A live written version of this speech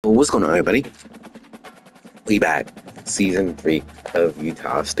Well, what's going on, everybody? We back. Season 3 of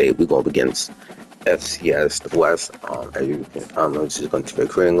Utah State. We go up against FCS West. As you can, I'm just going to be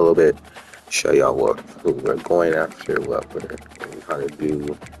recruiting a little bit, show y'all who we're going after, what we're trying to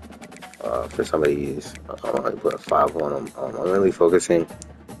do for some of these. I put 5 on them. I'm really focusing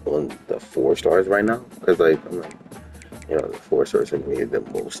on the 4 stars right now because, the 4 stars are going to be the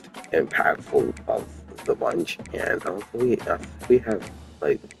most impactful of the bunch, and we have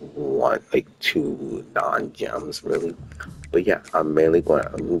two non-gems really. But yeah, I'm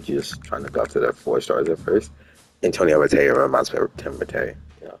just trying to go after the 4 stars at first. Antonio Mateo reminds me of Tim Mateo.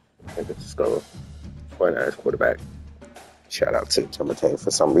 I think it's go 49ers quarterback. Shout out to Tim Mateo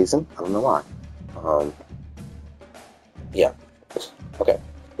for some reason. I don't know why. Yeah. Okay.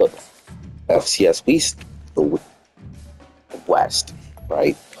 Look, FCS West,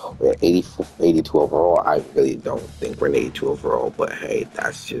 right? We're 82 overall. I really don't think we're 82 overall, but hey,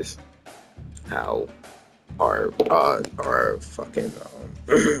 that's just how our fucking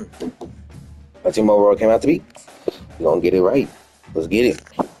our team overall came out to be. We're gonna get it right. Let's get it.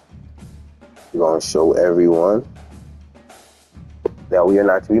 We're gonna show everyone that we are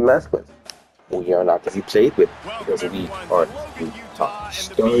not to be messed with. We are not to be played with because we are Utah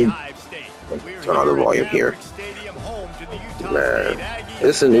State. Turn on the volume here. Man,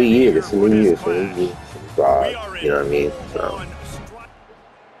 it's a new year. It's a new year. So you know what I mean? So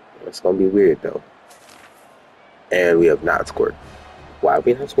it's gonna be weird though. And we have not scored. Why have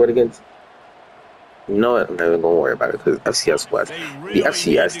we not scored against? You know what? I'm not even gonna worry about it because FCS West, the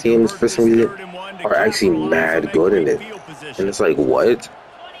FCS teams for some reason are actually mad good in it. And it's like, what?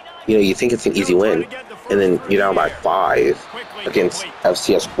 You think it's an easy win, and then you're down by 5 against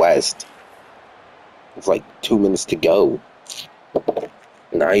FCS West. It's like 2 minutes to go.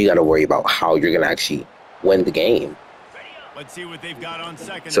 Now you got to worry about how you're gonna actually win the game. Let's see what they've got on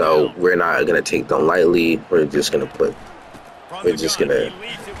second. So we're not gonna take them lightly. We're just gonna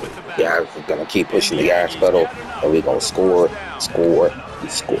keep pushing the gas pedal, and we're gonna score.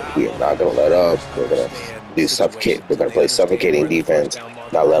 We are not gonna let up. We're gonna do suffocate. We're gonna play suffocating defense.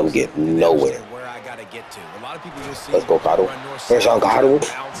 Not let them get nowhere. Let's go, Cottle. Where's John Cottle?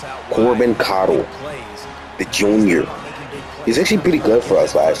 Corbin Cottle, the junior. He's actually pretty good for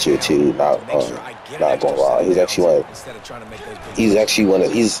us last year too. Not gonna lie. He's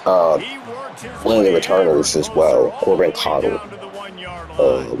one of the returners as well. Corbin Cottle.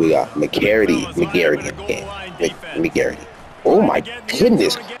 We got McGarity. Oh my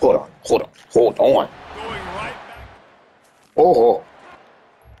goodness! Hold on.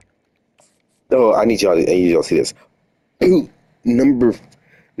 Oh, I need y'all to see this. Number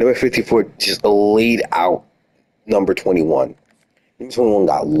 54 just laid out number 21. Number 21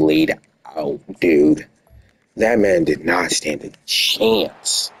 got laid out, dude. That man did not stand a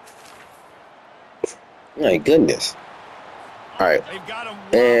chance. My goodness. Alright.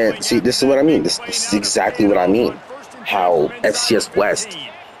 And see, this is what I mean. This is exactly what I mean. How FCS West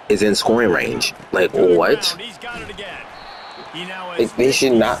is in scoring range. Like, what? Like, they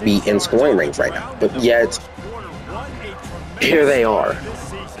should not be in scoring range right now. But yet, here they are.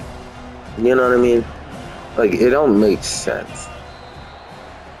 You know what I mean? Like, it don't make sense.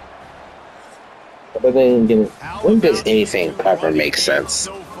 But then again, when does anything ever make sense?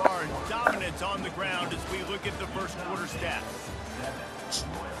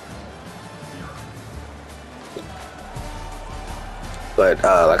 But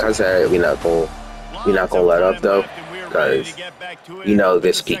like I said, we're not gonna let up though, because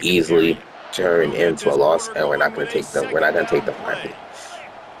this could easily turn into a loss, and we're not gonna take them lightly.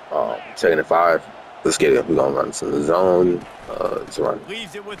 2nd and 5. Let's get it. We're gonna run some the zone. Let's run.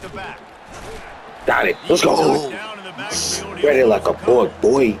 Got it. Let's go. Ready like a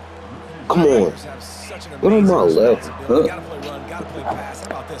boy. Come on. What on my left?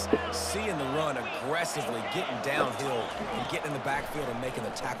 Seeing the run aggressively, getting downhill and getting in the backfield and making the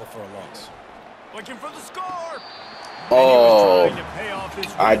tackle for a loss. Looking for the score. Oh,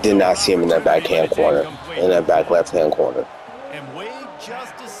 I did not see him in that backhand corner, in that back left-hand corner. And wait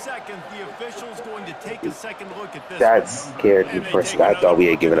just a second. The official's going to take a second look at this. That scared me personally. I thought we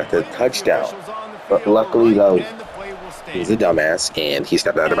had given up the touchdown. But luckily, though, he's a dumbass, and he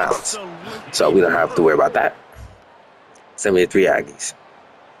stepped out of bounds. So we don't have to worry about that. 73 Aggies.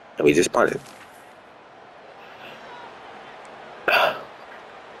 And we just punted.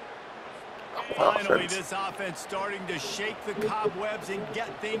 Finally, this offense starting to shake the cobwebs and get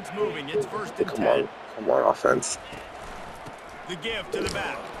things moving. It's 1st and 10. Come on, offense. The give to the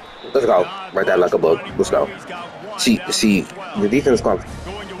back. Let's go. Right there like a bug. Let's go. See, the defense comes.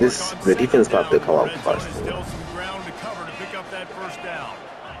 The defense comes to come up first. Still some ground to cover to pick up that first down.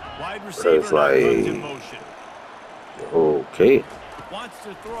 Wide receiver It's like, comes in motion. Okay. Wants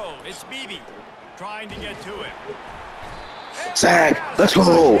to throw. It's Beebe trying to get to it. Sack. Let's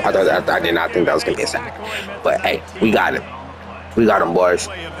go. I did not think that was gonna be a sack, but hey, we got it. We got them, boys.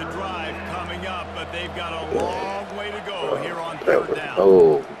 Play of the drive coming up, but they've got a long way to go here on third down.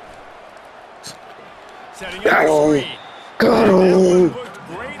 Oh. Got him. Got him.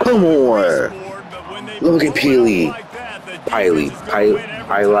 Come on. Look at Peely. Peely.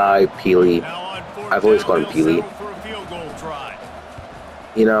 I've always called him Peely.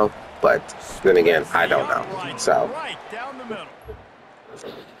 You know, but then again, I don't know. So,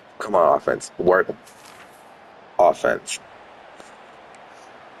 come on, offense. Work. Offense.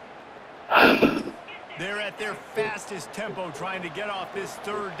 They're at their fastest tempo trying to get off this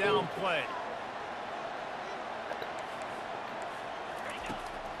third down play.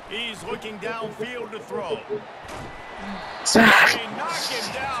 He's looking downfield to throw. Sack.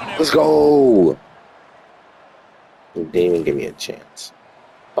 Let's go. He didn't even give me a chance.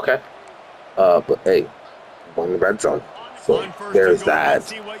 Okay. But hey, we're in the red zone. So there's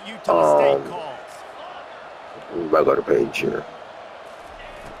that. We're gonna go to page here.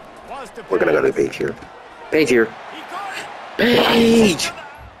 We're gonna go to page here. Page here. Page!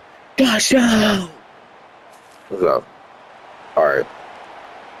 Touchdown! Let's go. Alright.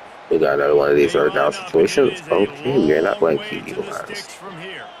 We got another one of these third down situations. Okay, we're not going to keep you guys.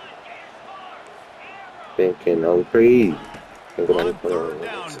 Thinking I'm crazy.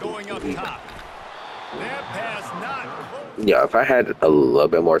 Yeah, if I had a little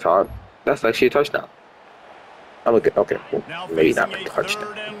bit more time, that's actually a touchdown. I'm okay. Okay, well, maybe not a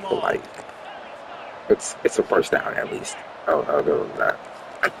touchdown, but like it's a first down at least. I'll go with that.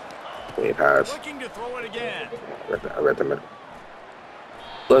 It has. I read the middle.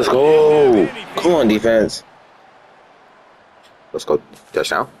 Let's go! Come on, defense. Let's go.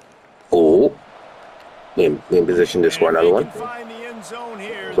 Touchdown. Oh. We in position to score another one.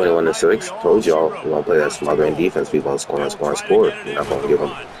 21-6. Told y'all we're gonna play that smothering defense. We're gonna score. We're not gonna give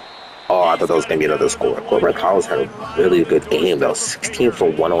them. Oh, I thought that was gonna be another score. Corbin Collins had a really good game though. 16 for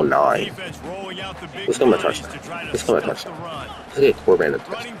 109. Let's give him a touchdown. Look at Corbin.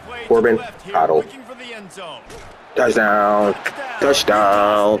 Corbin Cottle. Touchdown.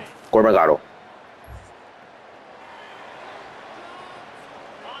 Corbin Cottle.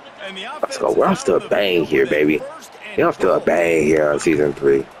 Let's go. We're off to a bang here, baby. We're off to a bang here on season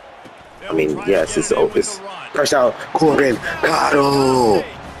 3. I mean, yes, it's touchdown. Corbin Cottle.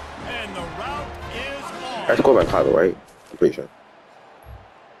 That's Corbin Cottle, right? I'm pretty sure.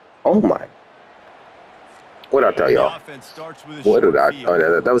 Oh my. What did I tell y'all? What did I? Oh,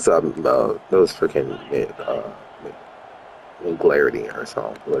 that was freaking McGlarity or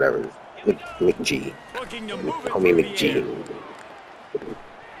something. Whatever. McG. Homie McG.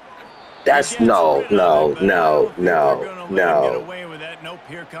 That's no.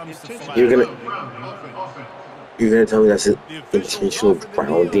 You're gonna tell me that's an intentional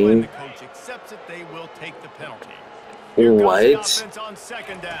grounding? What?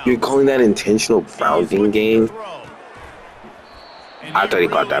 You're calling that intentional grounding game? I thought he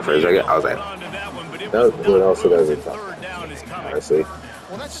caught that for a second. I was like, what else does it honestly?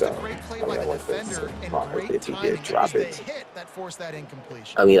 Well, that's just a great play by the defender and great timing to drop it. That forced that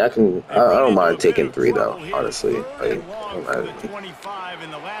incompletion. I mean, I don't mind taking 3 though, honestly. Like, 25,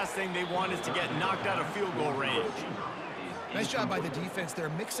 and the last thing they want is to get knocked out of field goal range. Nice job by the defense. They're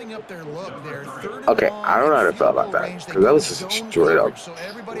mixing up their look. They're third okay, I don't know how to feel about that because that was just straight up. So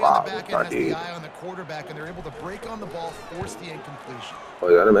everybody on the back end has the eye on the quarterback, and they're able to break on the ball, force the incompletion. Oh,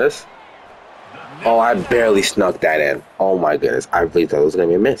 you got a miss? Oh, I barely snuck that in. Oh my goodness, I really thought it was gonna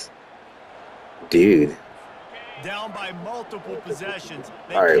be a miss, dude. Down by multiple possessions.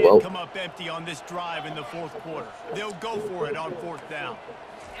 They all right, can't well, come up empty on this drive in the fourth quarter. They'll go for it on 4th down.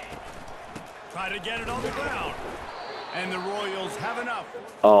 Try to get it on the ground. And the Royals have enough.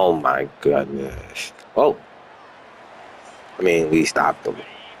 Oh my goodness. Oh. I mean, we stopped them.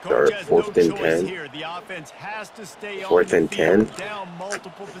 Third, 4th and 10. Fourth and 10. Down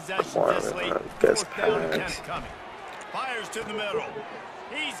multiple possessions. Come on, man. Guess pass. Fires to the middle.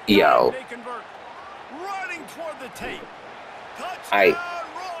 He's yo. They convert. Running toward the tape.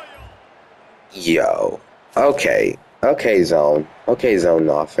 Yo. Okay. Okay, zone. Okay, zone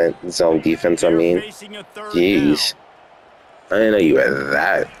offense. Zone defense, I mean. Jeez. I didn't know you were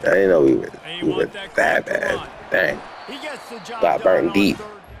that. I didn't know we were that bad. Dang. Got burned deep.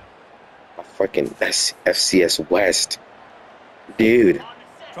 A freaking FCS West. Dude.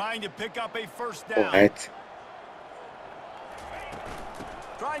 Trying to pick up a first down. What?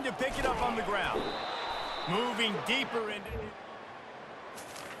 Trying to pick it up on the ground. Moving deeper into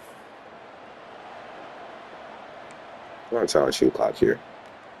We're on time shoot clock here.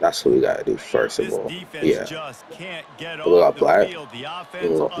 That's what we gotta do first of This all. defense Yeah. just can't get We off got the Black. field. The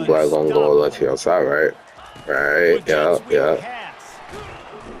offense Black gonna go all the way to the unstoppable. outside, right? Right. With jet sweep Yeah. pass.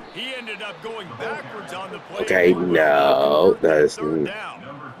 He ended up going backwards on the play. Okay. No, that's. Third down.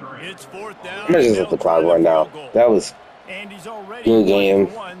 It's fourth down. I'm gonna just and let the they'll try clock run down. field goal. That was And he's already good 1 game.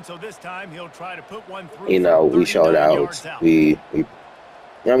 for 1, so this time he'll try to put one through. You know, we showed out. We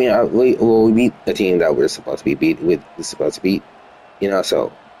I mean, we beat a team that we're supposed to be beat. We're supposed to beat. You know,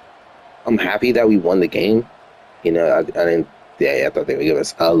 so I'm happy that we won the game. You know, I didn't. Yeah, I thought they would give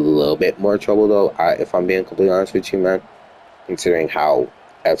us a little bit more trouble, though. If I'm being completely honest with you, man, considering how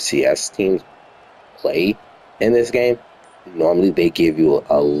FCS teams play in this game, normally they give you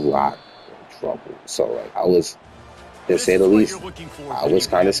a lot of trouble. So, like, I was, to say the least, I was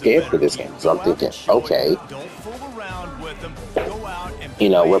kind of scared for this game. So I'm thinking, okay, you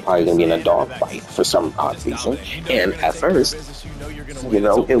know, we're probably going to be in a dogfight for some odd reason. And at first, you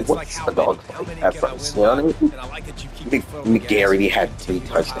know, it was a dogfight at first. You know what I mean? McGarity had 3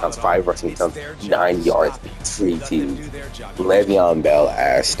 touchdowns, 5 rushing touchdowns, 9 yards, 3 TDs. Le'Veon Bell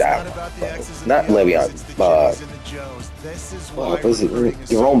assed out. Not Le'Veon, what was it?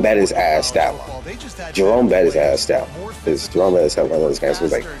 Jerome Bettis assed out. Jerome Bettis assed out. Because Jerome Bettis had one of those guys who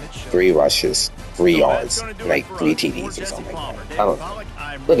was like 3 rushes, 3 yards, and like 3 TDs or something like that. I don't know.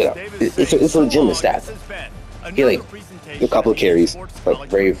 Look it up. It's a legitimate stat. He had like a couple of carries,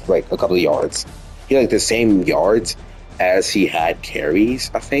 like a couple of yards. He had like the same yards as he had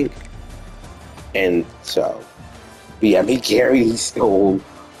carries, I think. And so, but yeah, McGarry stole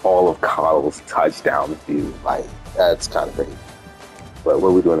all of Kyle's touchdowns, dude. Like, that's kind of crazy. But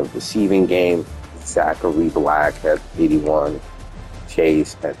what we're doing in the receiving game, Zachary Black had 81,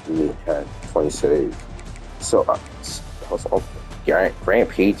 Chase had 26. So, Grant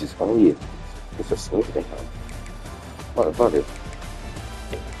Page is only a sneak to him. Motherfucker.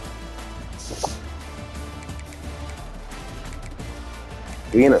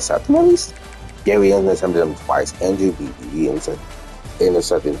 We intercepted him at least? Yeah, we intercepted him twice. Andrew B.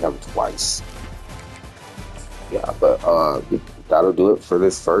 intercepted him twice. Yeah, but that'll do it for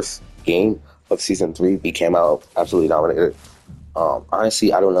this first game of season 3. We came out absolutely dominated.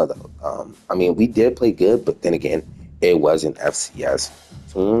 Honestly, I don't know though. I mean, we did play good, but then again, it was an FCS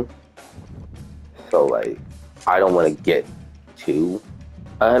team. So like, I don't want to get too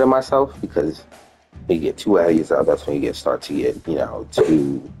ahead of myself, because when you get too ahead of yourself, that's when you start to get, you know,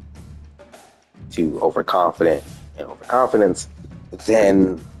 too overconfident, and overconfidence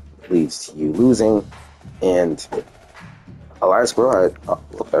then leads to you losing. And Elias Squirrel,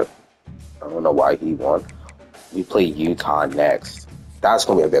 okay, I don't know why he won. We play Utah next. That's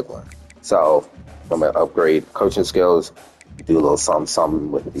gonna be a big one. So I'm gonna upgrade coaching skills, do a little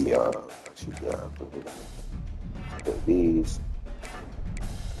something with these.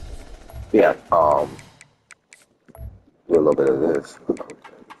 Yeah, do a little bit of this.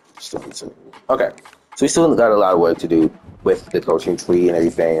 Okay, so we still got a lot of work to do with the coaching tree and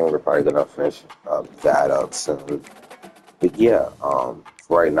everything, and we're probably gonna finish that up soon. But yeah,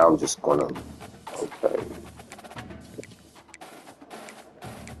 for right now I'm just gonna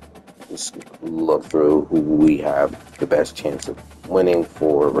just look through who we have the best chance of winning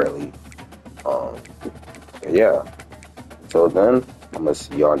for, really. Yeah. So then, I'm gonna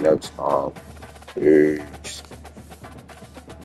see y'all next time. Peace.